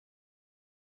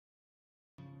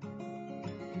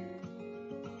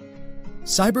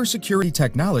Cybersecurity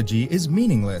technology is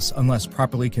meaningless unless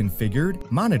properly configured,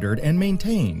 monitored, and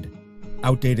maintained.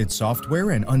 Outdated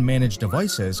software and unmanaged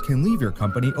devices can leave your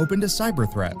company open to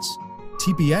cyber threats.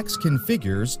 TPX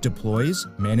configures, deploys,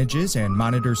 manages, and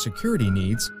monitors security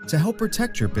needs to help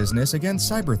protect your business against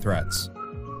cyber threats.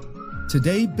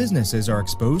 Today, businesses are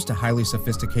exposed to highly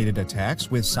sophisticated attacks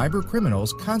with cyber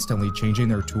criminals constantly changing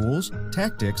their tools,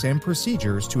 tactics, and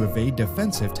procedures to evade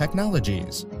defensive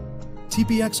technologies.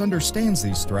 TPX understands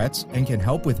these threats and can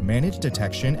help with managed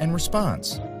detection and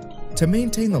response. To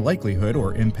maintain the likelihood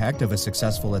or impact of a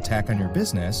successful attack on your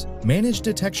business, managed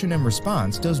detection and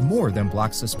response does more than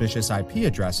block suspicious IP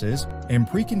addresses and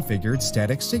pre-configured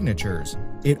static signatures.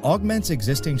 It augments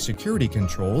existing security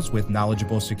controls with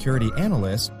knowledgeable security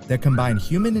analysts that combine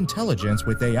human intelligence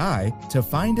with AI to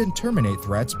find and terminate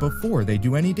threats before they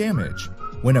do any damage.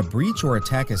 When a breach or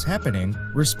attack is happening,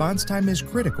 response time is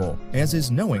critical, as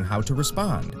is knowing how to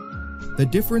respond. The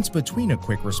difference between a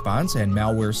quick response and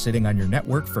malware sitting on your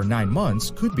network for 9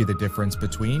 months could be the difference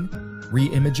between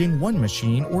re-imaging one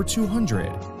machine or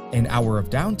 200, an hour of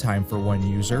downtime for one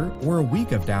user or a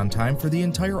week of downtime for the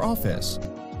entire office,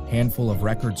 handful of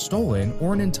records stolen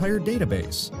or an entire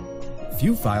database,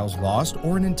 few files lost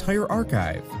or an entire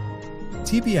archive.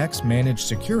 TPX Managed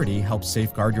Security helps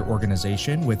safeguard your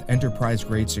organization with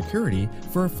enterprise-grade security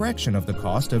for a fraction of the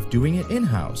cost of doing it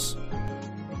in-house.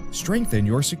 Strengthen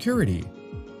your security.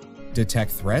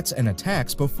 Detect threats and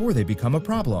attacks before they become a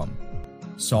problem.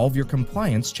 Solve your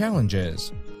compliance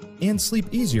challenges. And sleep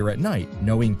easier at night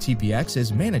knowing TPX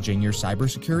is managing your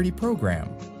cybersecurity program.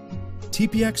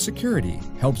 TPX Security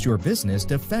helps your business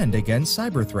defend against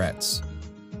cyber threats.